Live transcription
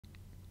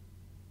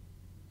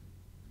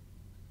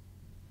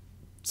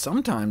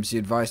sometimes the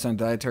advice on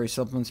dietary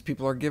supplements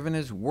people are given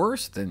is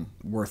worse than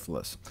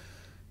worthless.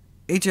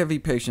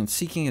 HIV patients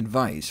seeking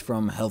advice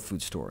from health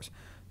food stores.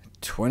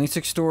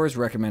 26 stores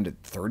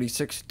recommended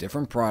 36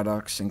 different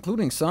products,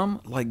 including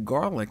some, like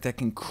garlic, that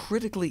can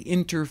critically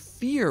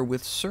interfere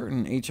with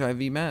certain HIV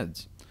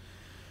meds.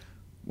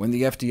 When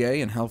the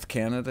FDA and Health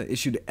Canada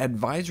issued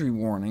advisory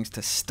warnings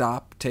to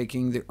stop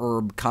taking the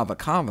herb kava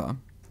kava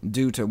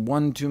due to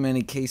one too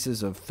many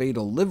cases of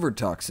fatal liver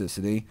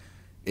toxicity,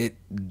 it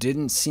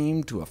didn't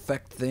seem to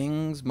affect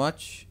things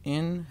much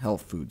in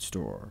health food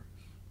stores.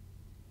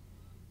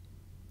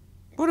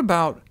 What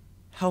about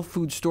health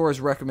food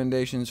stores'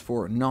 recommendations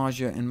for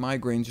nausea and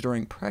migraines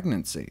during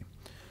pregnancy?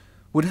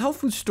 Would health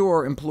food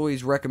store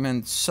employees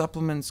recommend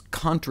supplements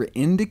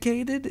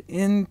contraindicated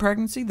in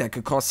pregnancy that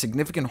could cause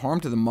significant harm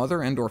to the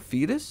mother and/or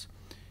fetus?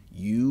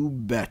 You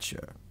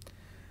betcha.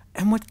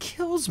 And what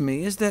kills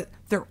me is that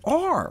there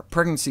are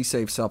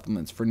pregnancy-safe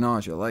supplements for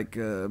nausea, like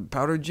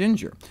powdered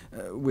ginger,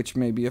 which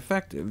may be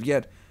effective,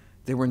 yet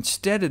they were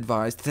instead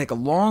advised to take a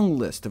long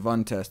list of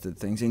untested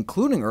things,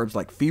 including herbs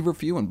like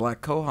feverfew and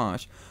black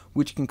cohosh,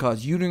 which can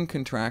cause uterine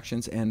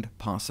contractions and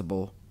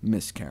possible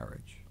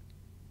miscarriage.